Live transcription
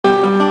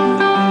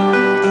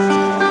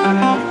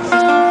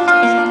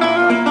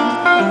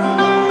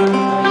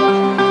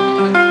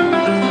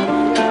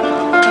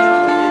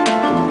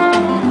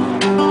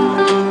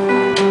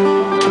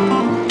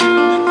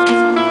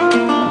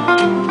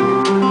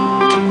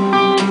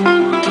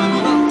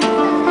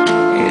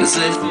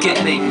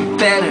getting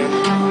better.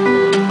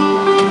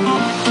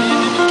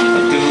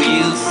 Do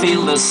you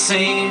feel the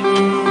same?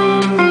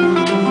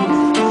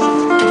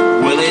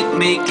 Will it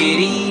make it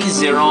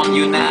easier on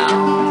you now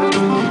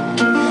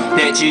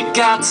that you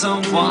got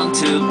someone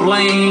to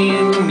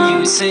blame?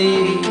 You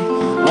say,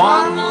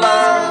 one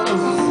love,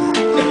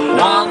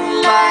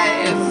 one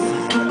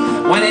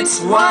life, when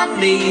it's one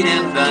need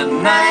in the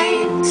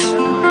night.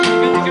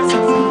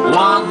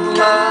 One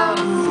love,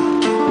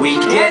 we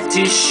get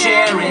to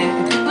share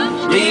it.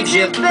 Leaves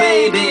you,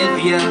 baby,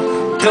 if you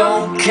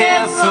don't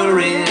care for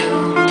it.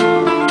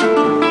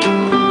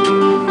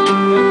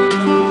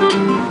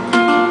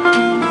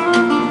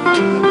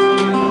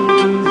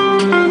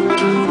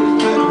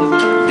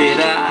 Did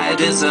I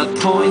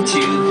disappoint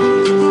you,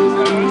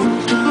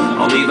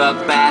 or leave a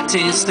bad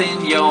taste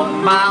in your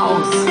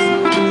mouth?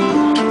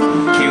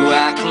 You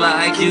act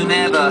like you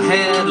never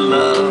had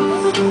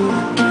love,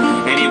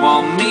 and you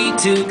want me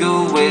to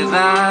go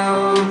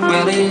without.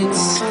 Well,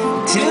 it's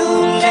too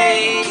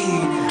late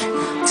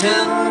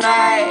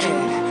tonight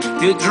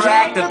to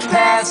drag the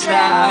past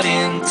out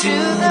into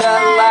the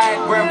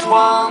light. We're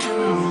one,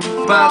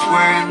 but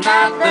we're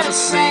not the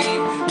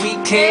same. We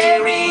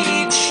carry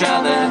each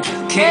other,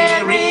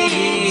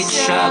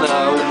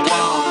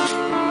 one.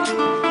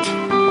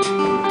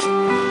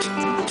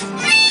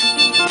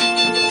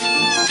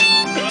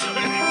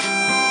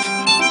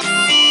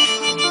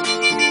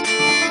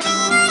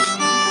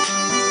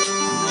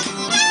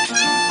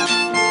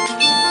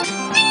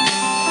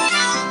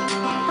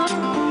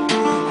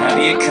 Have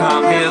you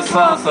come here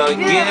for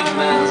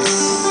forgiveness?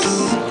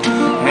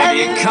 Have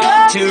you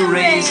come to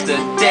raise the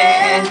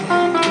dead?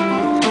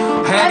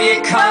 Have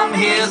you come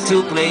here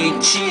to play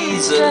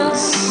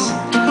Jesus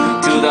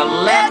to the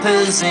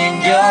lepers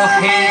in your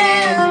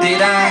head?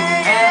 Did I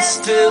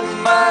ask too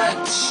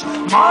much,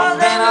 more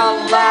than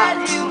a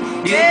lot?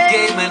 You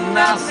gave me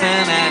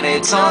nothing and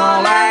it's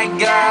all I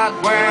got.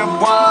 We're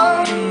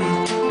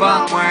one,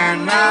 but we're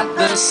not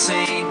the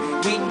same.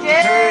 We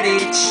hurt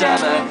each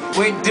other,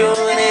 we're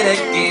doing it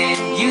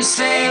again. You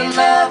say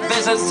love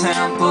is a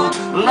temple,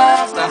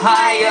 love the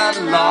higher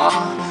law.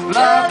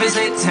 Love is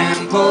a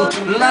temple,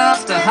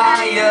 love the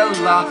higher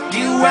law.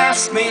 You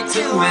ask me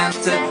to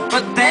enter,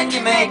 but then you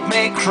make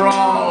me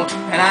crawl,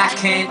 and I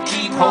can't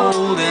keep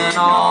holding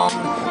on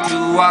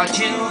to what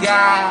you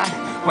got,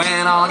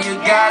 when all you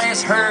got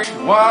is hurt.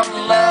 One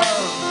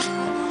love,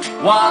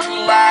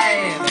 one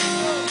life,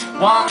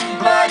 one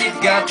blood.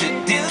 You've got to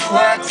do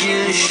what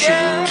you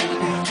should.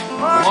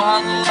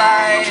 One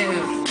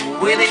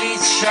life with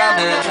each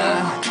other,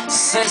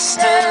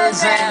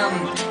 sisters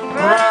and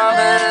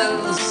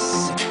brothers.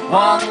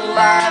 One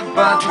life,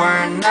 but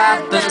we're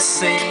not the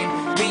same.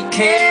 We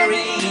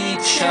carry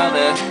each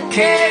other,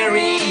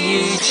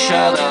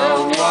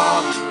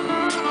 one.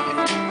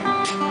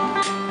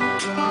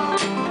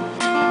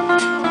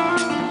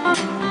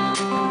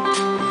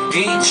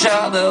 Each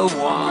other,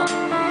 one.